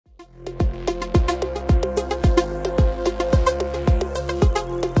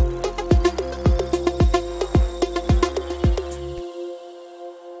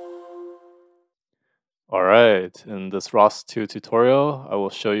All right, in this ROS2 tutorial, I will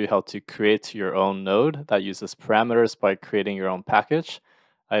show you how to create your own node that uses parameters by creating your own package.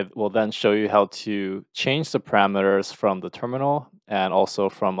 I will then show you how to change the parameters from the terminal and also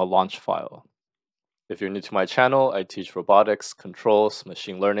from a launch file. If you're new to my channel, I teach robotics, controls,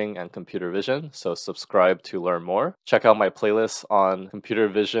 machine learning, and computer vision, so subscribe to learn more. Check out my playlists on computer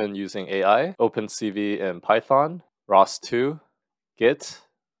vision using AI, OpenCV in Python, ROS2, Git,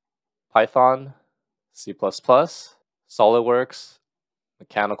 Python, C++, SolidWorks,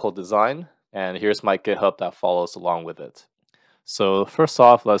 mechanical design, and here's my GitHub that follows along with it. So first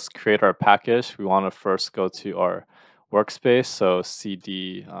off, let's create our package. We want to first go to our workspace, so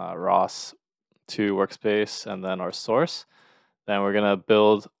cd ROS2 workspace, and then our source. Then we're going to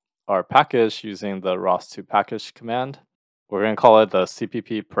build our package using the ROS2 package command. We're going to call it the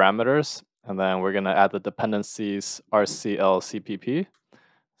CPP parameters, and then we're going to add the dependencies rcl-cpp.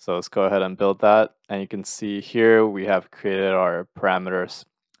 So let's go ahead and build that. And you can see here we have created our parameters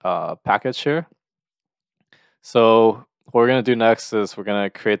package here. So what we're going to do next is we're going to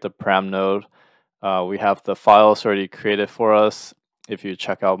create the param node. We have the files already created for us if you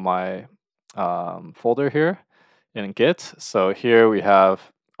check out my folder here in Git. So here we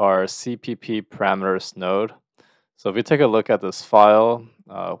have our CPP parameters node. So if we take a look at this file,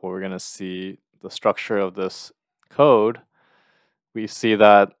 where we're going to see the structure of this code, we see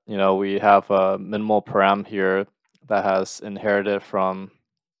that we have a minimal param here that has inherited from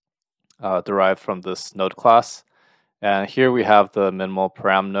derived from this node class, and here we have the minimal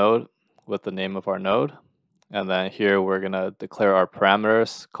param node with the name of our node, and then here we're going to declare our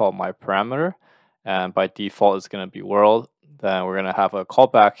parameters called my parameter, and by default it's going to be world. Then we're going to have a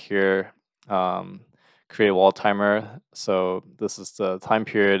callback here, create wall timer. So this is the time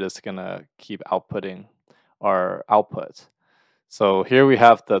period it's going to keep outputting our output. So here we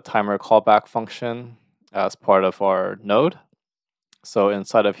have the timer callback function as part of our node. So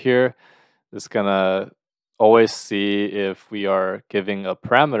inside of here, it's gonna always see if we are giving a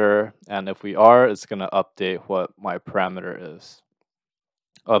parameter, and if we are, it's gonna update what my parameter is.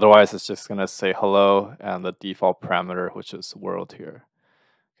 Otherwise, it's just gonna say hello and the default parameter, which is world here.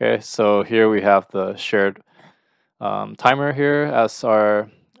 Okay, so here we have the shared timer here as our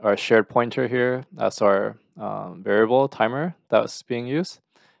shared pointer here as our variable timer that's being used,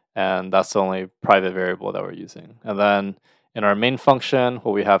 and that's the only private variable that we're using. And then in our main function,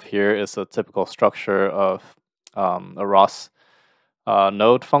 what we have here is a typical structure of a ROS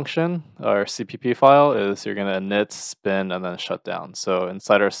node function. Our CPP file is you're going to init, spin, and then shut down. So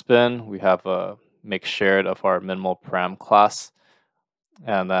inside our spin, we have a make shared of our minimal param class,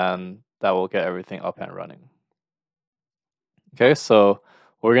 and then that will get everything up and running. Okay, so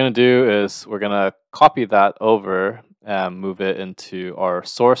what we're going to do is we're going to copy that over and move it into our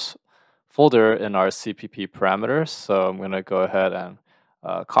source folder in our CPP parameters. So I'm going to go ahead and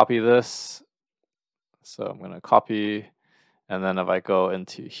copy this. So I'm going to copy, and then if I go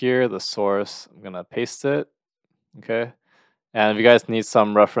into here, the source, I'm going to paste it. Okay, and if you guys need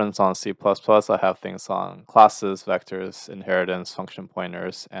some reference on C++, I have things on classes, vectors, inheritance, function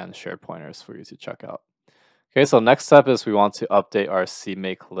pointers, and shared pointers for you to check out. Okay, so next step is we want to update our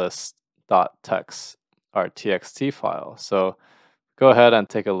cmakelist.txt, our txt file. So go ahead and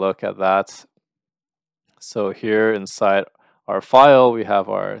take a look at that. So here inside our file, we have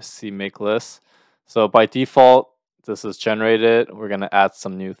our cmakelist. So by default, this is generated. We're going to add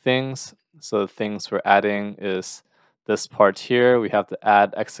some new things. So the things we're adding is this part here. We have to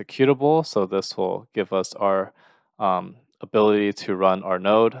add executable. So this will give us our ability to run our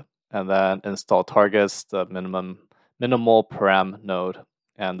node. And then install targets, the minimal param node.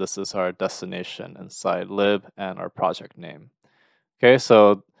 And this is our destination inside lib and our project name. Okay,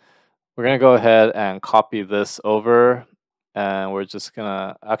 so we're going to go ahead and copy this over. And we're just going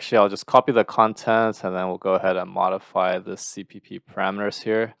to, actually, I'll just copy the content, and then we'll go ahead and modify the CPP parameters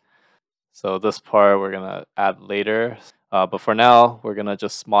here. So this part we're going to add later. But for now, we're going to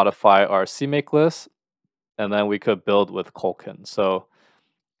just modify our cmakelist, and then we could build with Colkin. So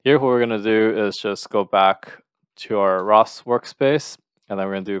here, what we're going to do is just go back to our ROS workspace, and then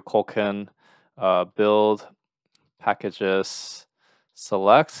we're going to do Colkin build packages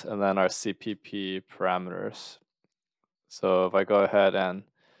select, and then our CPP parameters. So if I go ahead and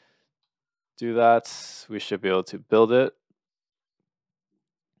do that, we should be able to build it.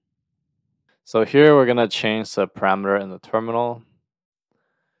 So here we're going to change the parameter in the terminal.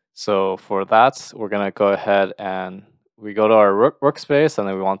 So for that, we're going to go ahead and we go to our workspace, and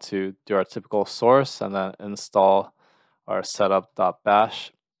then we want to do our typical source, and then install our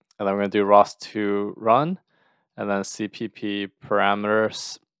setup.bash, and then we're going to do ROS2 run, and then cpp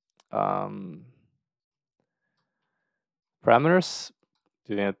parameters,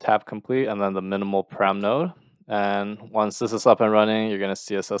 doing a tab complete, and then the minimal param node. And once this is up and running, you're going to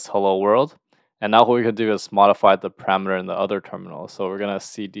see it says hello world. And now what we could do is modify the parameter in the other terminal. So we're going to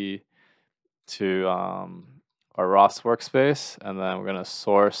cd to our ROS workspace, and then we're going to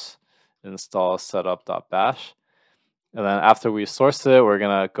source install setup.bash. And then after we source it, we're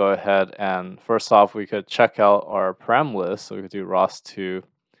going to go ahead and first off, we could check out our param list. So we could do ROS2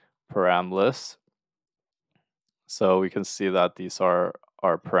 param list. So we can see that these are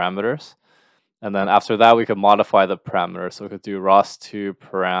our parameters. And then after that, we could modify the parameter. So we could do ROS2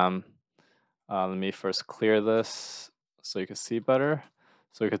 param. Let me first clear this so you can see better.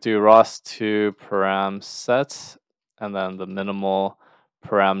 So we could do ROS2 param set, and then the minimal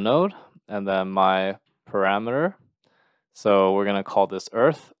param node, and then my parameter. So we're going to call this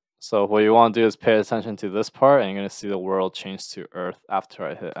Earth. So what you want to do is pay attention to this part, and you're going to see the world change to Earth after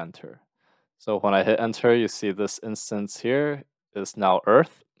I hit enter. So when I hit enter, you see this instance here is now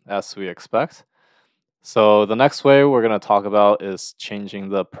Earth, as we expect. So the next way we're going to talk about is changing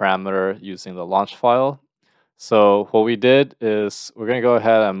the parameter using the launch file. So what we did is we're going to go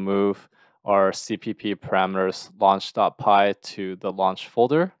ahead and move our cpp parameters launch.py to the launch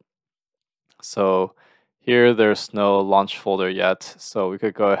folder. So here there's no launch folder yet, so we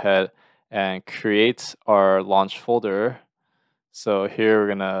could go ahead and create our launch folder. So here we're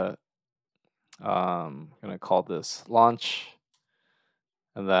gonna call this launch,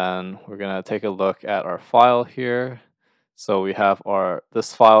 and then we're gonna take a look at our file here. So we have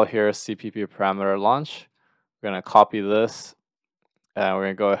this file here, cpp parameter launch. We're gonna copy this, and we're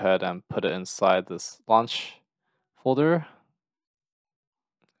gonna go ahead and put it inside this launch folder.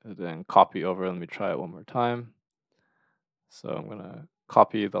 And then copy over. Let me try it one more time. So I'm gonna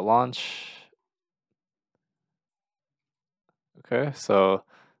copy the launch. Okay, so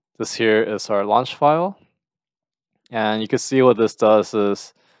this here is our launch file. And you can see what this does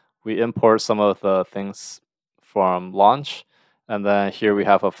is we import some of the things from launch. And then here we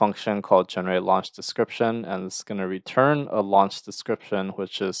have a function called generate launch description, and it's going to return a launch description,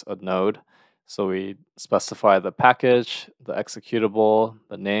 which is a node. So we specify the package, the executable,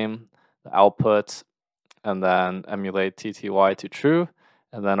 the name, the output, and then emulate TTY to true.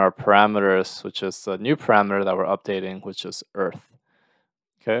 And then our parameters, which is the new parameter that we're updating, which is Earth.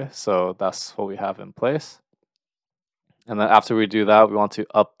 Okay, so that's what we have in place. And then after we do that, we want to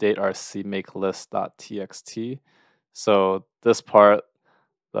update our cmakelist.txt. So this part,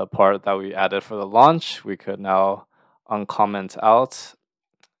 the part that we added for the launch, we could now uncomment out.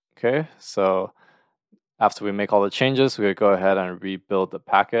 Okay, so after we make all the changes, we could go ahead and rebuild the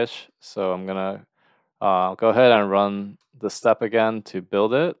package. So I'm gonna go ahead and run the step again to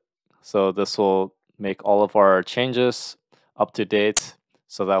build it. So this will make all of our changes up to date,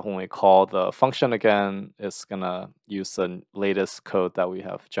 so that when we call the function again, it's gonna use the latest code that we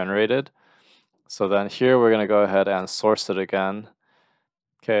have generated. So then here we're gonna go ahead and source it again.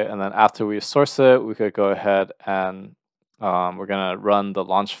 Okay, and then after we source it, we could go ahead and we're gonna run the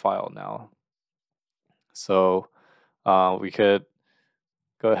launch file now. So we could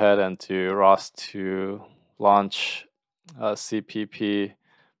go ahead and do ROS2 launch cpp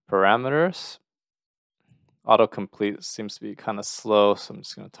parameters. Autocomplete seems to be kind of slow, so I'm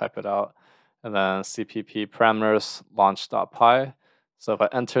just going to type it out. And then cpp parameters launch.py. So if I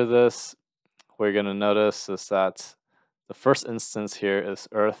enter this, what you're going to notice is that the first instance here is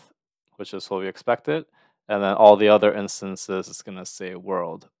Earth, which is what we expected. And then all the other instances is going to say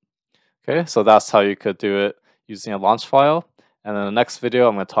world. Okay, so that's how you could do it using a launch file. And in the next video,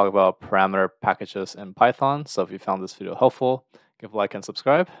 I'm going to talk about parameter packages in Python. So if you found this video helpful, give a like and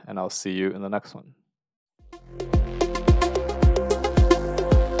subscribe, and I'll see you in the next one.